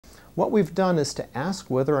What we've done is to ask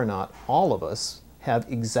whether or not all of us have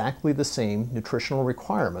exactly the same nutritional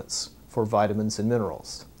requirements for vitamins and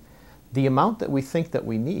minerals. The amount that we think that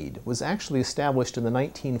we need was actually established in the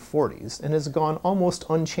 1940s and has gone almost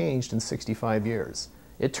unchanged in 65 years.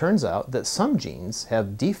 It turns out that some genes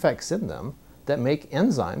have defects in them that make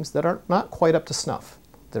enzymes that are not quite up to snuff,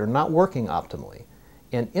 that are not working optimally.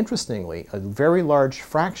 And interestingly, a very large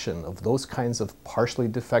fraction of those kinds of partially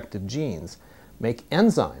defective genes make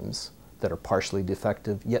enzymes that are partially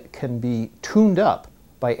defective yet can be tuned up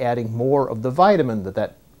by adding more of the vitamin that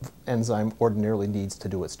that enzyme ordinarily needs to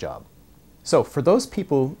do its job. So for those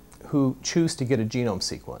people who choose to get a genome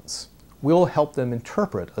sequence, we'll help them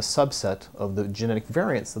interpret a subset of the genetic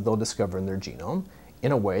variants that they'll discover in their genome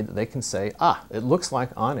in a way that they can say, it looks like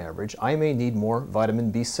on average I may need more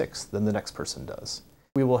vitamin B6 than the next person does.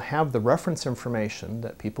 We will have the reference information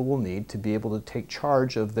that people will need to be able to take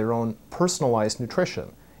charge of their own personalized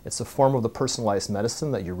nutrition. It's a form of the personalized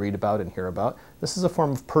medicine that you read about and hear about. This is a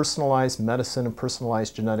form of personalized medicine and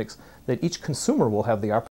personalized genetics that each consumer will have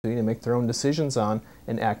the opportunity to make their own decisions on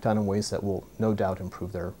and act on in ways that will no doubt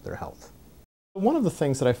improve their health. One of the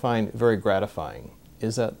things that I find very gratifying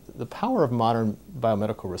is that the power of modern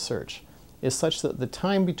biomedical research is such that the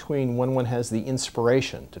time between when one has the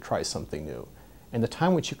inspiration to try something new and the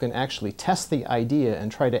time which you can actually test the idea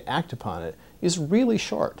and try to act upon it is really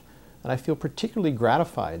short. And I feel particularly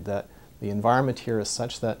gratified that the environment here is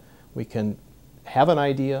such that we can have an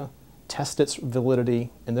idea, test its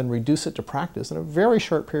validity, and then reduce it to practice in a very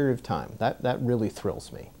short period of time. That really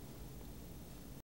thrills me.